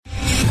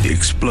the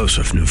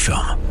explosive new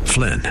film,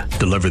 Flynn,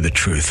 deliver the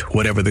truth,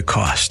 whatever the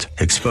cost,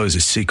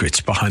 exposes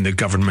secrets behind the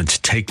government's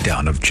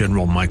takedown of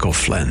General Michael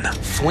Flynn.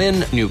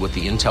 Flynn knew what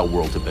the intel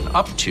world had been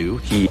up to.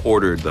 He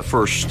ordered the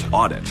first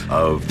audit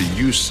of the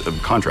use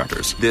of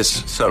contractors.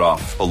 This set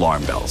off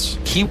alarm bells.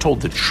 He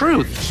told the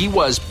truth. He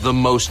was the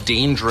most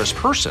dangerous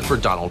person for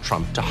Donald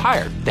Trump to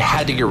hire. They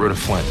had to get rid of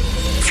Flynn.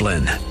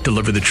 Flynn,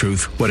 deliver the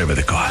truth, whatever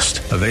the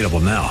cost. Available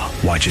now.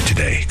 Watch it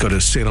today. Go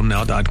to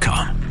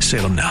salemnow.com.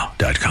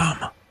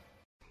 salemnow.com.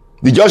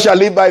 The just shall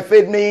live by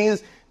faith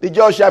means the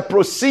just shall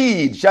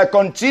proceed, shall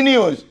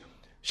continue,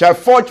 shall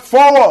forge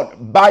forward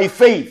by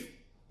faith.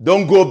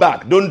 Don't go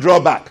back. Don't draw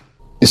back.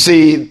 You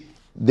see,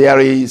 there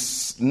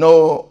is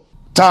no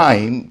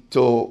time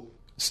to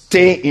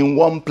stay in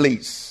one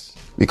place.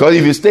 Because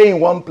if you stay in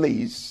one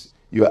place,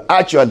 you are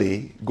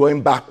actually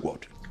going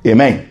backward.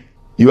 Amen.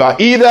 You are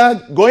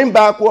either going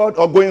backward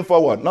or going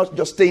forward, not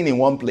just staying in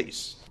one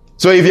place.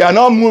 So if you are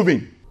not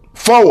moving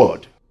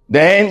forward,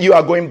 then you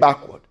are going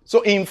backward. So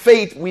in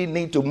faith, we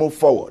need to move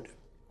forward.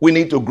 We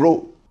need to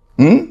grow.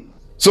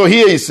 So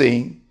here he's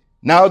saying,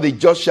 now the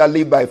just shall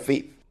live by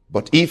faith.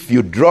 But if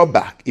you draw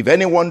back, if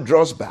anyone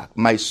draws back,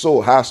 my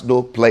soul has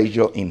no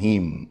pleasure in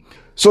him.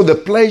 So the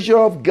pleasure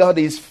of God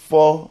is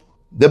for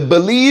the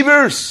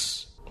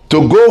believers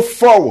to go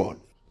forward,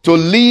 to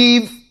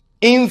live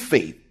in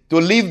faith, to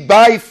live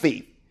by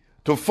faith,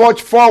 to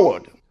forge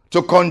forward,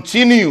 to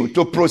continue,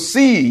 to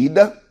proceed,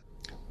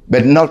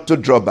 but not to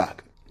draw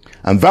back.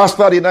 And verse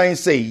 39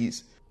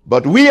 says,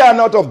 but we are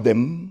not of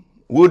them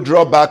who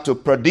draw back to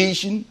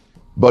perdition,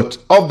 but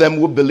of them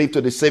who believe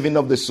to the saving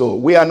of the soul.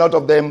 We are not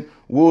of them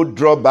who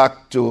draw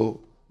back to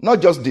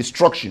not just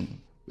destruction,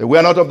 but we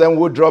are not of them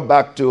who draw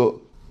back to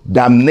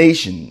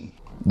damnation.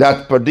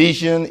 That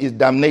perdition is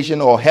damnation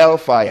or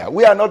hellfire.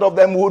 We are not of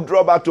them who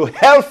draw back to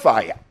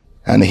hellfire.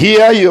 And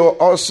here you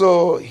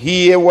also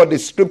hear what the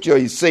scripture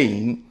is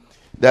saying,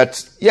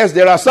 that yes,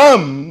 there are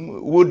some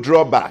who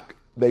draw back,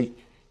 but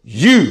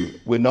you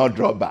will not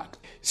draw back.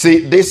 See,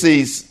 this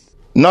is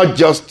not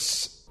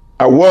just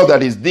a word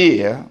that is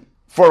there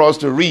for us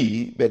to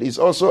read, but it's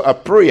also a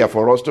prayer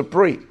for us to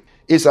pray.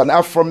 It's an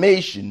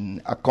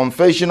affirmation, a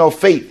confession of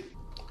faith.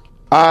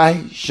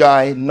 I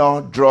shall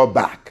not draw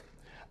back.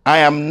 I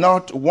am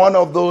not one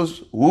of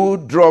those who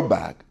draw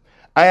back.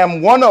 I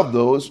am one of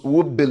those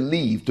who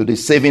believe to the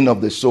saving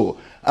of the soul.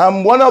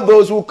 I'm one of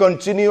those who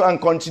continue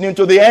and continue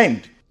to the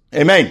end.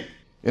 Amen.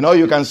 You know,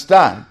 you can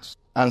start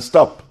and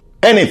stop.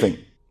 Anything.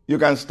 You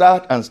can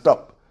start and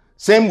stop.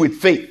 Same with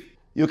faith.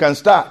 You can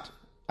start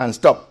and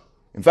stop.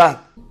 In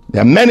fact,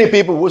 there are many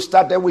people who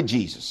started with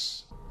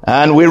Jesus.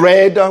 And we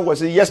read,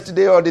 was it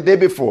yesterday or the day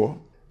before,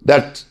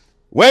 that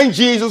when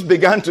Jesus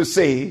began to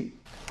say,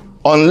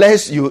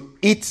 unless you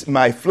eat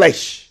my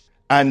flesh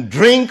and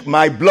drink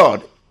my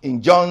blood,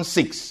 in John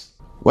 6,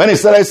 when he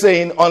started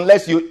saying,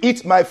 unless you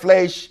eat my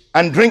flesh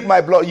and drink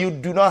my blood, you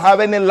do not have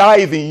any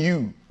life in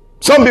you.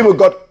 Some people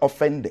got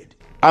offended.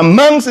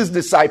 Amongst his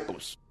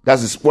disciples,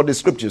 that's what the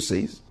scripture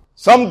says,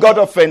 some got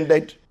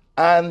offended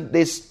and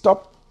they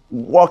stopped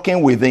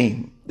walking with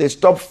him. They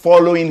stopped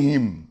following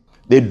him.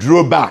 They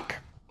drew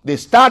back. They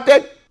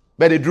started,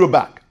 but they drew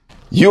back.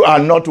 You are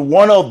not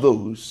one of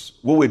those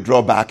who will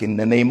draw back in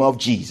the name of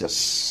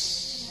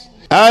Jesus.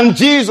 And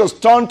Jesus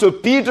turned to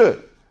Peter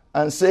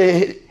and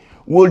said,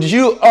 would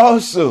you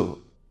also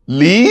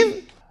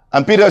leave?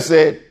 And Peter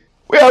said,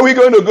 where are we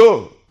going to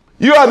go?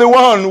 You are the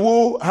one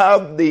who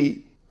have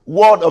the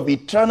word of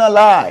eternal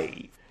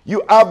life.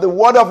 You have the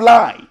word of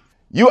life.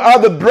 You are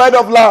the bread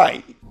of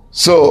life.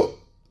 So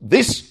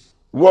this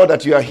word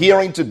that you are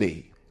hearing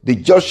today, the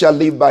just shall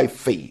live by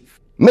faith.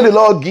 May the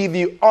Lord give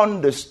you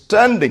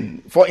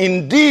understanding. For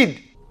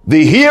indeed,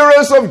 the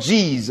hearers of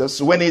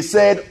Jesus, when he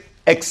said,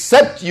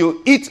 except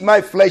you eat my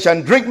flesh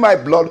and drink my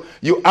blood,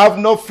 you have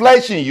no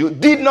flesh in you,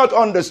 did not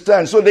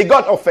understand. So they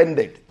got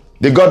offended.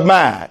 They got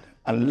mad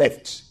and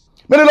left.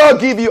 May the Lord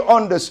give you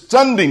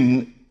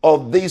understanding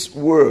of this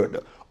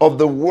word, of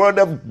the word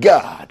of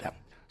God,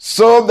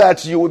 so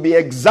that you will be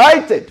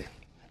excited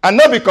and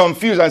not be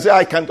confused and say,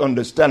 I can't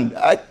understand.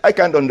 I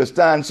can't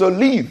understand, so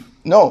leave.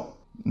 No.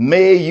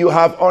 May you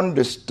have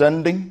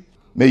understanding.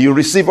 May you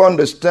receive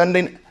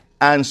understanding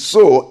and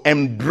so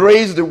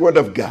embrace the word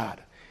of God.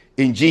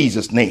 In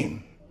Jesus'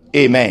 name,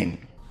 amen.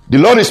 The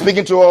Lord is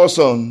speaking to us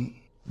on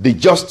the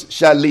just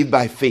shall live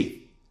by faith.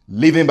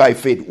 Living by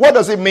faith. What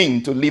does it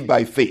mean to live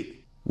by faith?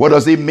 What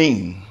does it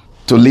mean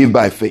to live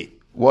by faith?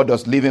 What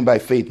does living by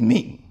faith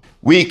mean?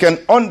 We can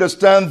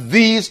understand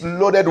these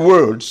loaded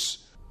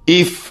words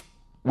if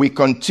we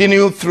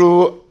continue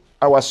through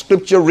our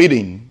scripture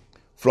reading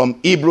from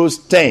Hebrews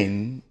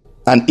 10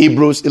 and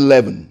Hebrews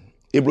 11.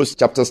 Hebrews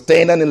chapters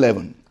 10 and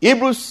 11.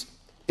 Hebrews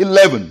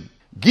 11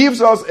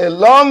 gives us a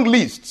long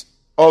list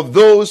of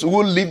those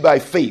who live by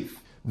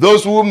faith,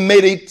 those who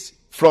made it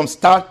from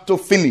start to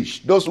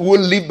finish, those who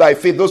live by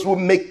faith, those who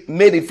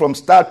made it from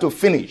start to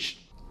finish.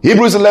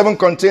 Hebrews 11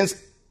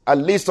 contains a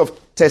list of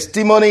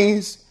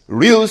testimonies,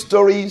 real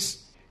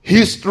stories,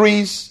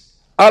 histories,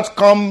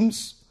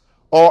 outcomes,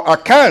 or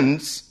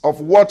accounts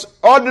of what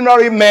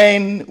ordinary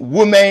men,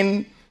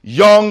 women,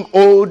 young,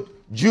 old,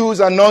 Jews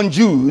and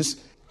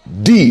non-Jews,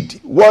 did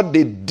what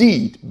they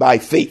did by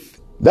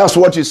faith. That's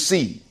what you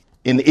see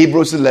in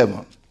Hebrews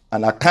 11,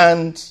 an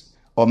account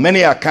or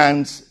many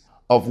accounts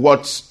of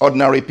what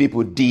ordinary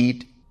people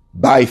did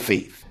by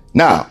faith.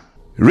 Now,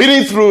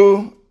 reading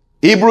through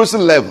Hebrews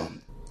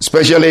 11,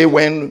 especially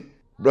when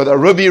Brother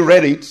Ruby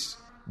read it,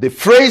 the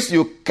phrase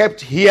you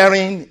kept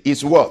hearing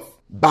is what?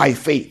 By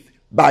faith,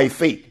 by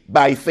faith,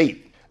 by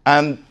faith.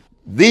 And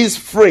this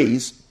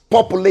phrase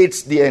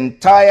populates the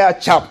entire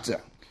chapter.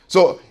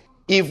 So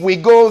if we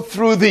go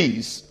through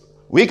these,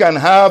 we can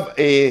have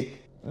a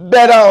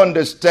better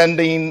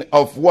understanding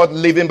of what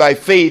living by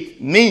faith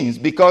means,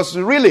 because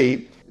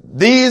really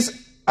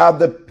these are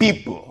the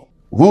people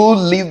who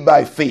live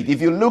by faith.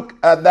 If you look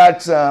at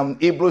that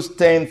Hebrews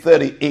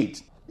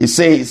 10:38, it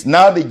says,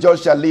 now the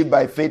just shall live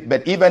by faith,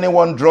 but if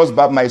anyone draws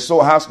back, my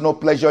soul has no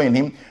pleasure in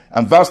him.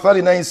 And verse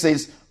 39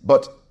 says,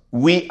 but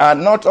we are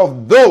not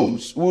of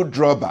those who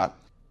draw back,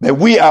 but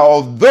we are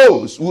of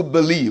those who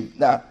believe.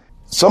 Now,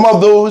 some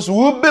of those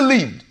who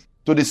believed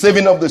to the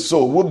saving of the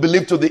soul, who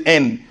believed to the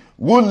end,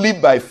 who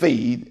live by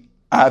faith,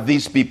 are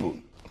these people.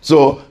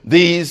 So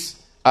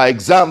these are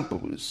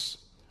examples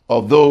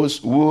of those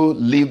who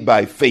live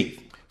by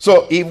faith.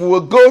 So if we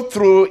will go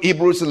through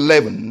Hebrews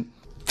 11,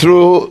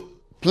 through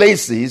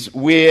places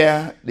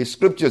where the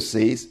scripture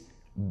says,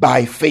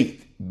 by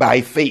faith,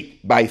 by faith,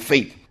 by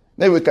faith,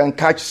 then we can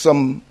catch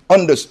some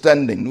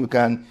understanding. We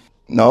can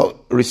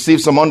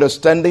receive some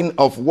understanding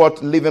of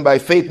what living by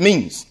faith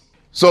means.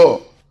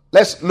 So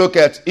let's look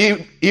at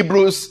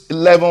Hebrews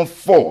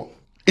 11:4.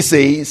 It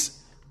says,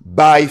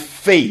 by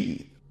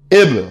faith,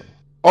 Abel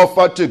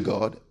offered to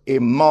God a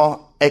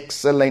more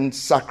excellent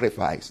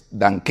sacrifice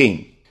than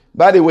Cain.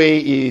 By the way,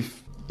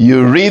 if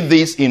you read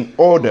this in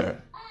order,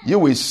 you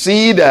will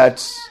see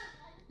that,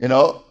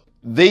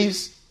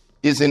 this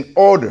is in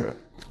order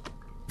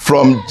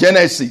from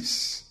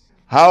Genesis.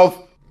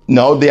 How,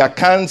 the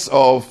accounts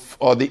of,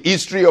 or the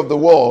history of the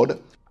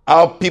world,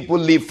 how people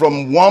live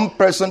from one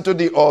person to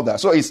the other.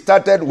 So it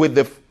started with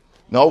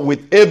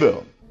with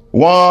Abel,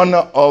 one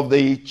of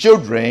the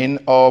children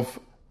of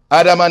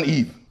Adam and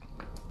Eve.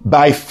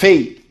 By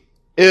faith,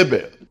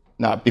 Abel.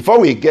 Now, before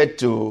we get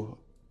to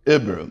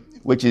Abel,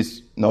 which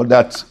is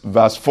that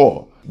verse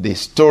 4, the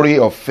story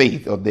of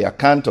faith, or the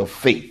account of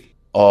faith,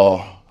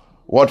 or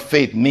what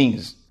faith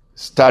means,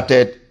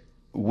 started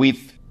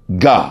with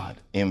God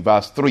in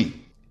verse 3.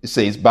 It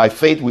says, by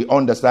faith we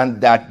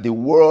understand that the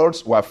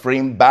worlds were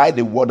framed by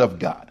the word of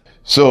God.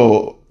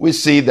 So we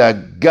see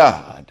that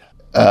God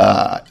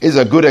is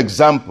a good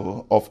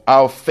example of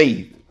how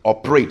faith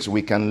operates.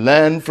 We can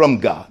learn from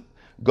God.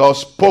 God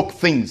spoke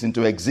things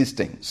into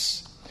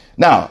existence.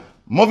 Now,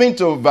 moving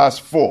to verse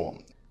 4,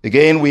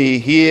 again we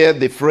hear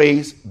the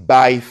phrase,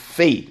 by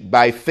faith.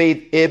 By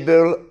faith,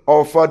 Abel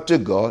offered to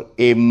God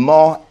a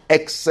more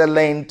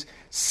excellent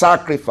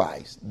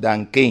sacrifice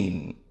than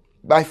Cain.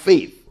 By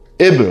faith,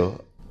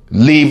 Abel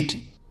lived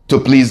to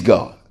please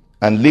God,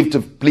 and lived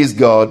to please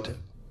God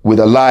with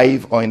a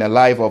life, or in a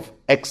life of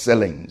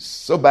excellence.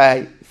 So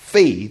by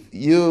faith,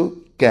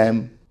 you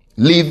can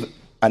live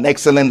an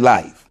excellent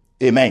life.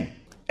 Amen.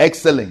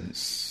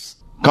 Excellence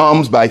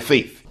comes by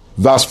faith.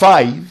 Verse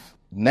 5,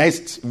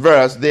 next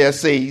verse there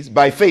says,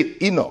 by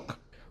faith Enoch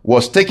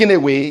was taken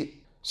away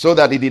so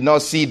that he did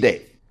not see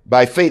death.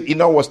 By faith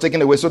Enoch was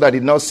taken away so that he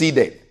did not see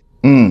death.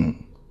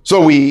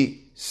 So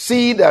we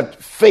see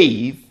that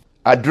faith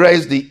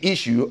addressed the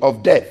issue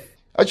of death.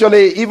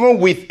 Actually, even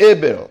with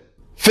Abel,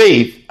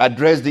 faith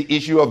addressed the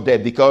issue of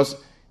death, because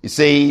it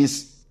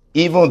says,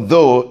 even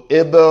though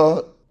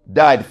Abel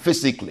died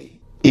physically,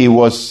 he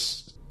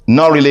was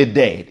not really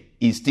dead.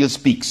 He still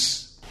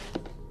speaks.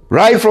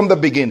 Right from the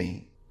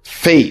beginning,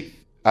 faith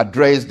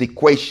addressed the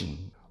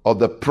question of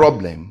the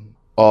problem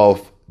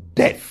of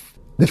death.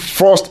 The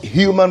first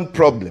human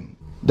problem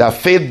that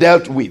faith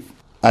dealt with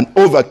and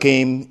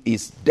overcame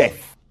is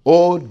death.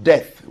 O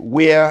death,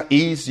 where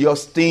is your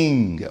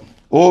sting?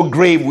 O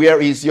grave, where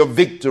is your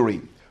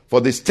victory? For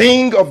the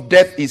sting of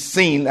death is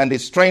sin, and the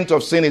strength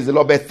of sin is the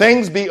law. But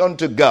thanks be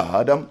unto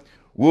God,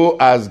 who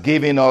has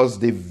given us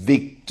the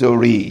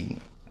victory.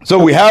 So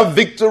we have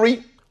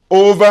victory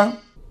over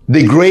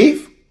the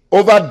grave,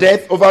 over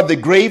death, over the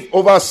grave,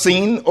 over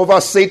sin, over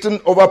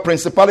Satan, over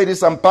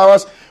principalities and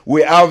powers.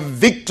 We have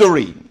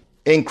victory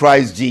in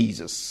Christ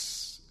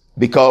Jesus,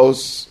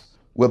 because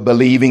we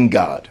believe in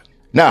God.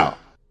 Now,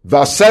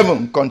 verse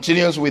 7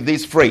 continues with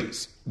this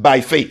phrase,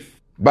 by faith,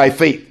 by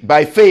faith.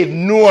 By faith,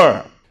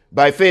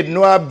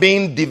 Noah,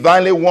 being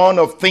divinely warned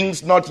of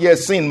things not yet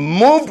seen,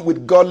 moved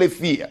with godly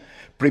fear,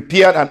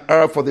 prepared an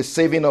ark for the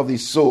saving of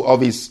his soul,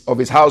 of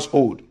his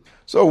household.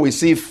 So we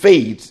see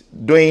faith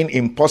doing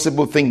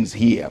impossible things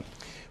here.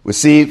 We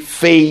see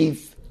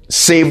faith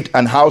saved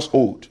an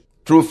household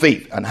through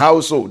faith, and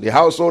household. The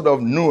household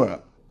of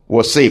Noah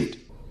was saved.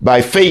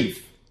 By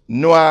faith,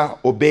 Noah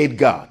obeyed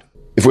God.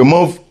 If we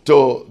move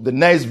to the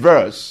next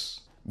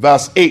verse,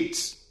 verse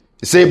 8,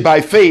 it says,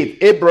 by faith,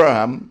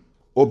 Abraham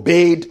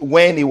obeyed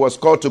when he was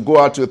called to go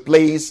out to a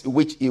place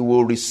which he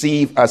will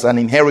receive as an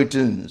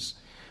inheritance.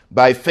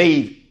 By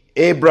faith,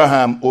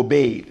 Abraham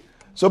obeyed.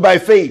 So by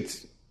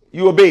faith,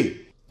 you obey.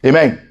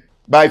 Amen.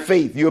 By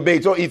faith, you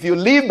obey. So if you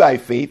live by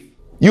faith,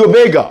 you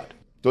obey God.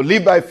 To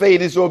live by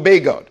faith is to obey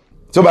God.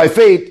 So by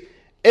faith,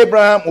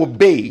 Abraham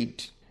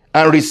obeyed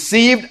and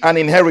received an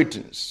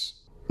inheritance.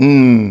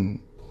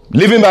 Living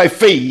by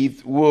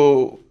faith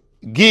will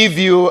give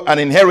you an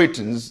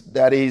inheritance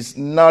that is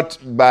not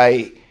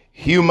by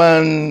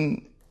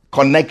human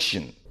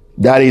connection,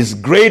 that is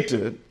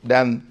greater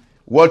than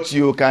what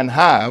you can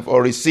have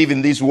or receive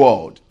in this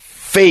world.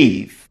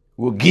 Faith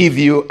will give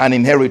you an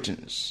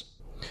inheritance.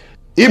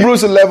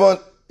 Hebrews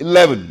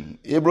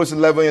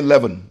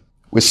 11:11.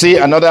 We see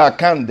another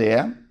account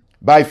there.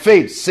 By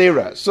faith,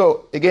 Sarah.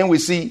 So again, we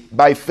see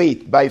by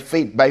faith,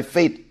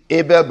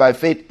 Abel, by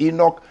faith,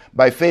 Enoch,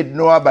 by faith,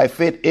 Noah, by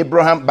faith,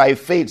 Abraham, by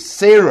faith,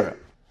 Sarah.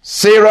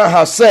 Sarah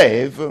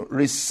herself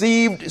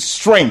received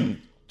strength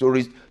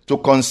to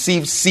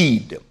conceive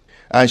seed.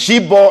 And she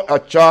bore a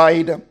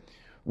child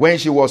when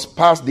she was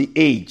past the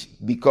age,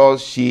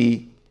 because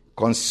she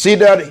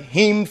considered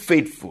him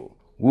faithful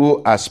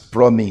who has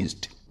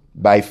promised.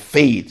 By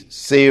faith,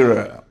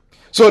 Sarah.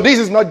 So this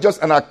is not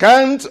just an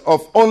account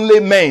of only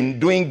men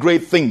doing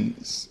great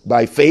things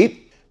by faith,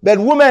 but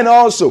women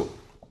also.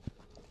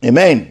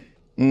 Amen.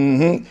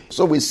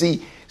 So we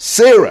see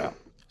Sarah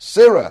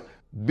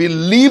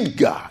believed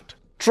God,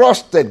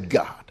 trusted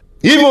God,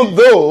 even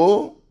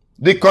though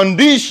the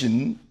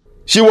condition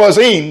she was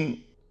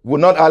in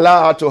would not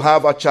allow her to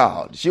have a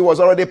child. She was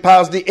already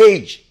past the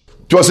age.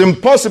 It was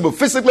impossible,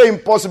 physically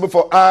impossible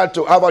for her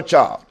to have a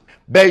child.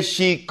 But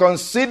she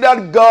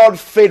considered God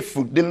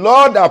faithful. The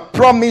Lord had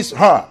promised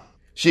her.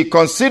 She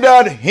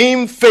considered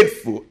him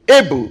faithful,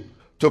 able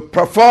to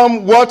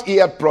perform what he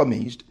had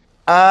promised.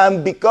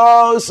 And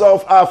because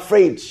of her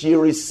faith, she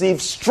received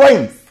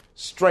strength.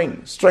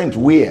 Strength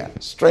where?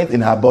 Strength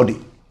in her body.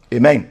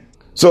 Amen.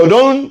 So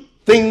don't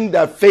think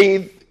that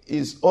faith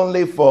is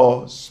only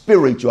for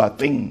spiritual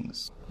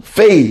things.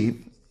 Faith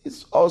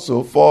is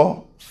also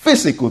for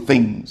physical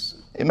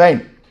things.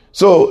 Amen.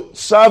 So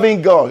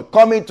serving God,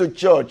 coming to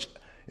church,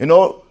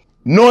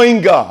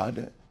 knowing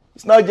God,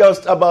 it's not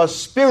just about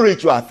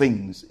spiritual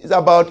things. It's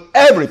about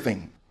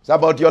everything. It's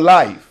about your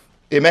life.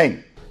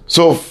 Amen.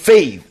 So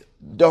faith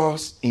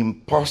does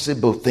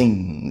impossible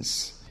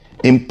things.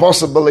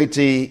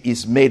 Impossibility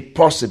is made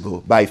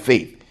possible by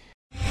faith.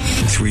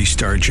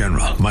 3-star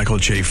General Michael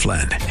J.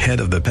 Flynn, head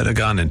of the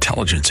Pentagon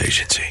Intelligence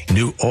Agency,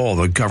 knew all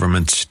the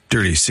government's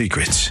dirty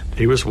secrets.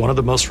 He was one of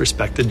the most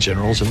respected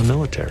generals in the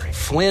military.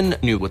 Flynn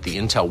knew what the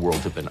intel world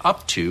had been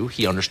up to.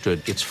 He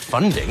understood its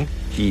funding.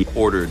 He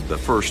ordered the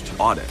first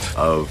audit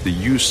of the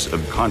use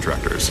of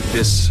contractors.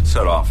 This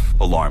set off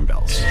alarm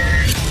bells.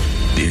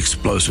 The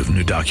explosive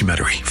new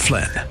documentary,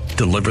 Flynn,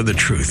 Deliver the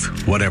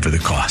Truth, Whatever the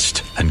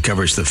Cost,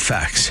 uncovers the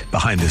facts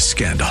behind this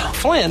scandal.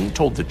 Flynn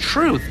told the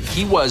truth.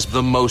 He was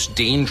the most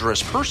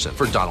dangerous person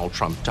for Donald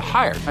Trump to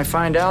hire. I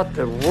find out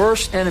the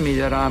worst enemy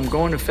that I'm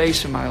going to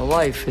face in my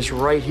life is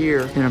right here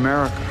in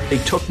America. They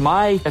took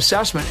my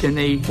assessment and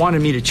they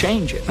wanted me to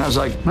change it. And I was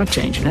like, I'm not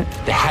changing it.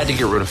 They had to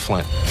get rid of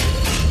Flynn.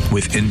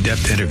 With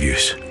in-depth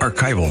interviews,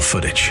 archival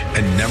footage,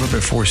 and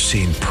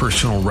never-before-seen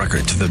personal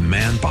records of the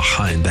man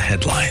behind the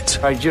headlines.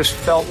 I just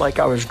felt like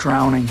I was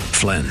drowning.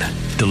 Flynn,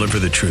 Deliver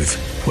the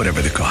Truth,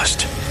 Whatever the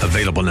Cost.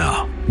 Available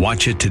now.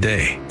 Watch it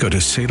today. Go to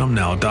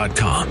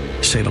salemnow.com.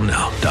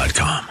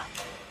 salemnow.com.